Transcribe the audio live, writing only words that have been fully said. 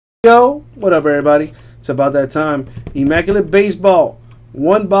Yo, what up, everybody? It's about that time. Immaculate Baseball,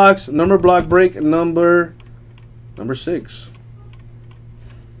 one box, number block break, number 6.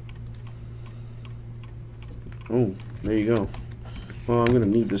 Oh, there you go. Well, I'm gonna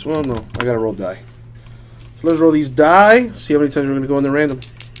need this. Well, no, I gotta roll die. So let's roll these die. See how many times we're gonna go in the random.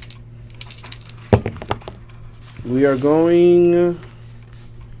 We are going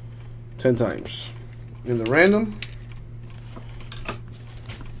 10 times in the random.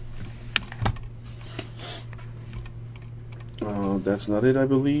 That's not it, I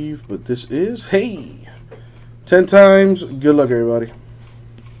believe, but this is. Hey! 10 times. Good luck, everybody.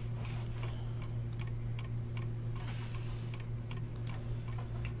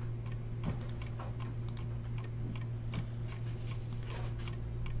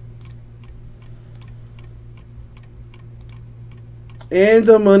 And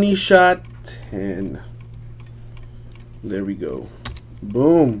the money shot 10. There we go.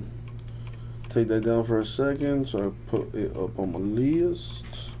 Boom. Take that down for a second so I put it up on my list.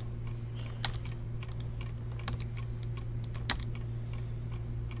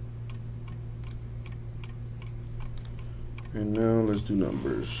 And now let's do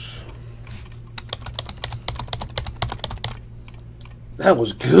numbers. That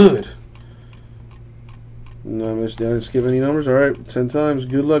was good. No, I didn't skip any numbers. All right, 10 times.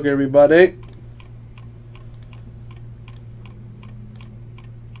 Good luck, everybody.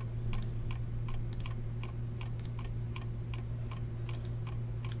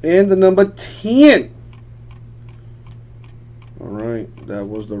 And the number 10. All right, that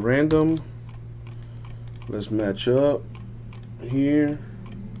was the random. Let's match up here.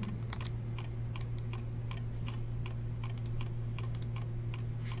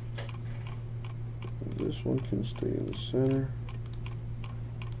 This one can stay in the center.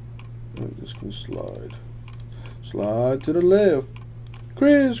 And this can slide. Slide to the left.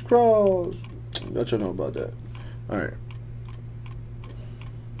 Crisscross. Let you know about that. All right.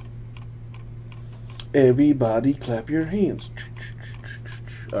 Everybody clap your hands.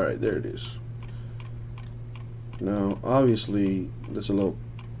 All right, there it is. Now, obviously, there's a little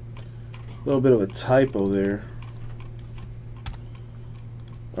bit of a typo there.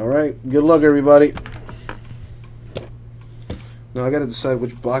 All right, good luck, everybody. Now, I got to decide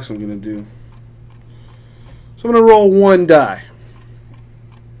which box I'm going to do. So I'm going to roll one die.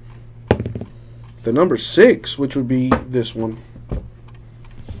 The number 6, which would be this one.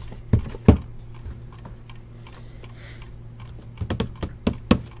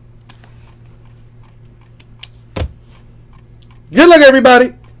 Good luck,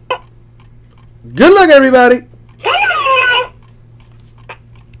 everybody. Good luck, everybody.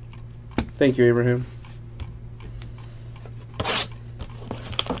 Thank you, Abraham.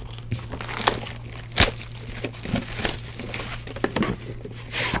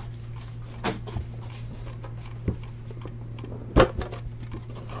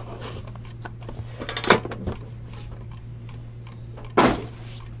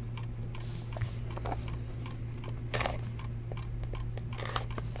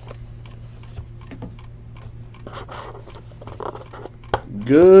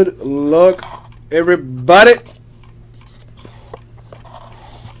 Good luck, everybody.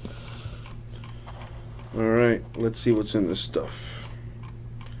 All right, let's see what's in this stuff.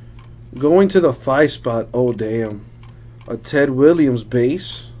 Going to the 5 spot. Oh, damn. A Ted Williams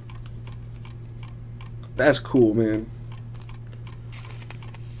base. That's cool, man.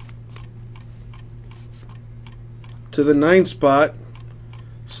 To the 9 spot,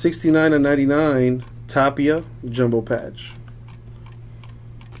 69/99 Tapia jumbo patch.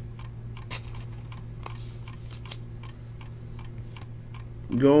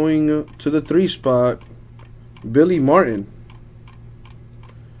 Going to the 3 spot, Billy Martin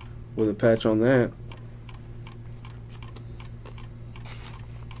with a patch on that.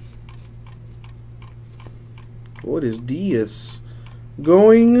 What is this?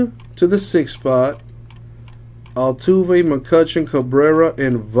 Going to the 6 spot, Altuve, McCutchen, Cabrera,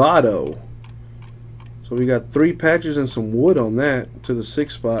 and Votto. So we got 3 patches and some wood on that to the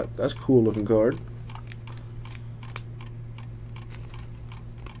 6 spot. That's a cool looking card.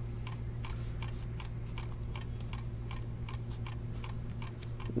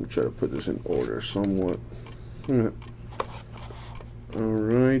 Let me try to put this in order somewhat.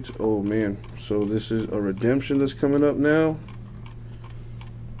 Alright. Oh, man. So this is a redemption that's coming up now.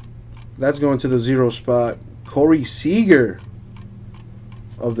 That's going to the 0 spot. Corey Seager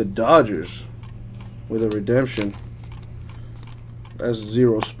of the Dodgers with a redemption. That's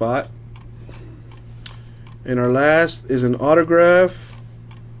 0 spot. And our last is an autograph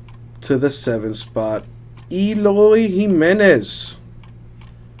to the 7 spot. Eloy Jimenez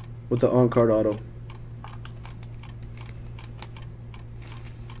with the on-card auto.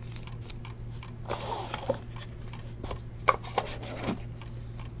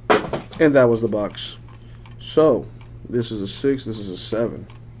 And that was the box. So, this is a 6, this is a 7.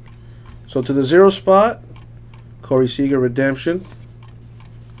 So to the 0 spot, Corey Seager redemption.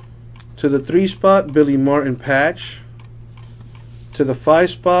 To the 3 spot, Billy Martin patch. To the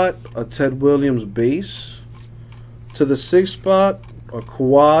 5 spot, a Ted Williams base. To the 6 spot, a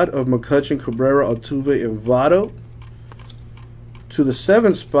quad of McCutchen, Cabrera, Altuve, and Votto. To the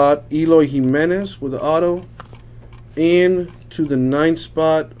 7 spot, Eloy Jimenez with the auto. And to the 9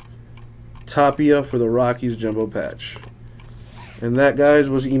 spot, Tapia for the Rockies jumbo patch. And that, guys,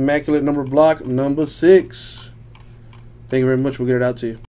 was Immaculate number block number 6. Thank you very much. We'll get it out to you.